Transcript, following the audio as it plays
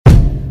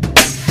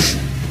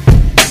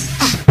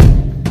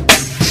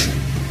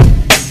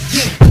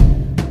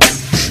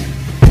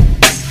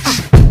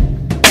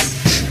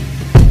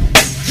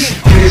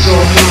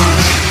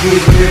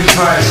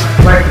empire.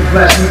 Like the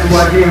black people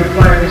I gave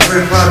fire, it's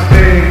grandpa's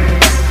pain.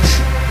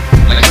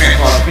 Like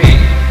grandpa's pain.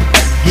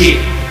 Yeah.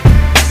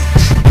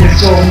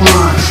 It's all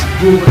mine,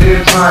 rule the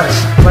empire.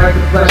 Like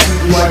the black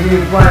people I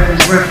gave fire,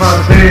 it's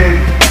grandpa's pain.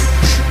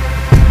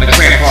 Like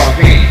grandpa's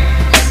pain.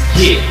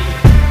 Yeah.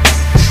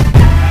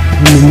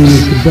 I'm the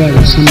meanest, the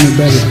baddest, I'm the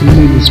baddest, the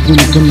meanest. When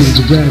it comes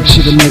to rap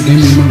shit, I'm like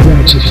handling my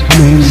ratchet.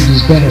 I'ma handle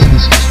these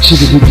bastards,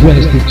 shit'll be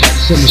drastic.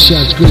 7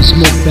 shots, good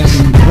smoke back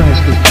in the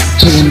plastic.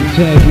 So on the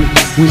target,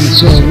 when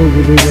it's all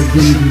over, they are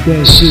gonna do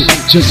that shit.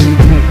 Jumping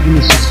the back in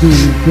the 16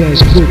 and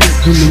dash quick.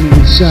 Coming in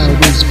the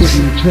sideways,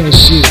 spitting the trash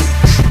shit.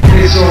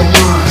 It's all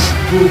mine,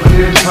 rule the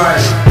empire.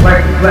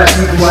 Like the black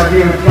people I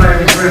gave fire,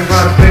 it's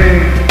grandpa's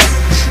pain.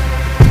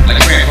 Like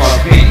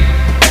grandpa's pain.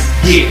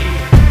 Yeah.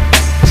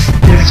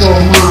 It's all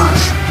mine,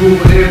 rule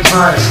the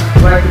empire.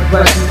 Like the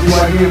black people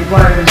I gave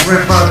fire, it's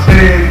grandpa's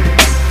pain.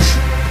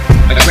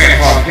 Like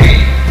grandpa's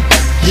pain.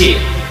 Yeah,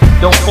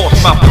 don't force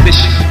my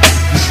position.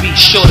 You be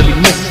sure to be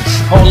missing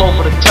all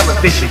over the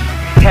television.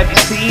 Have you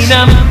seen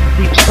him?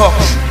 He was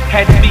talking,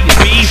 had to be a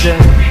reason.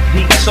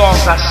 These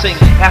songs I sing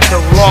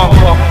after a long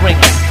offering.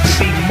 To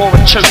be more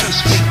a church this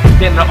week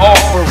than an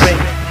offering.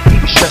 He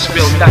was dressed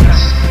real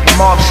nice. And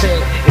mom said,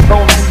 if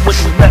only he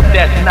wouldn't left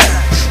that night.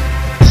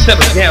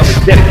 Settle down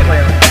with dead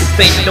clown.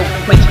 This ain't no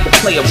place to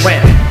play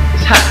around.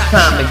 It's hot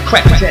time in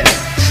Cracktown,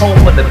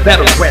 home of the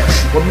battleground,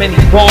 where many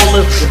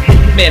ballers and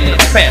hitmen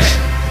are found.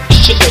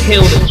 Shit the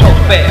hill to talk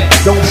fast,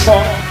 don't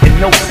fall and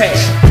no pass.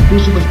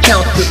 Who's who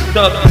encounters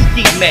thugs and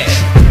ski mask,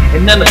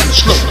 and none of them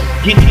slow.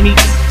 Get me,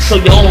 so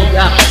your own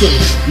option.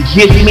 You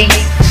get me?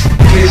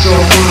 It's all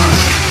mine,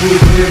 rule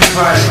the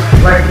empire.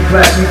 Like the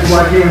black people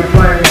I gave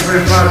fire, it's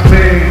grandpa's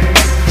pain.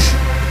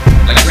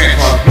 Like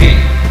grandpa's pain.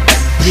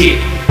 Yeah.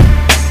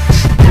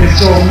 It's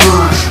all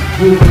mine,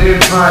 rule the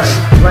empire.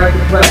 Like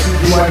the black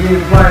people I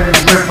gave fire, it's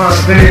grandpa's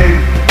pain.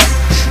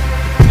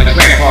 Like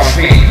grandpa's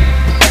pain.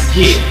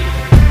 Yeah.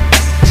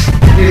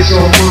 It's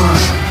all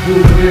mine, rule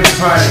the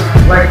empire.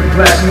 Like the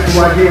black people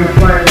I gave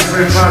fire, it's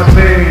grandpa's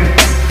pain.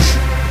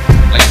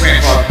 Like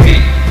grandpa's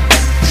pain.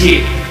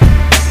 Yeah.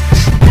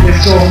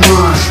 It's all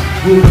mine,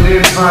 rule the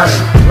empire.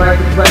 Like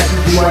the black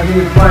people I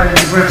gave fire,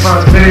 it's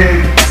grandpa's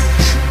pain.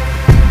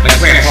 Like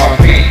grandpa's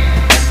pain.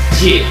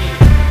 Yeah.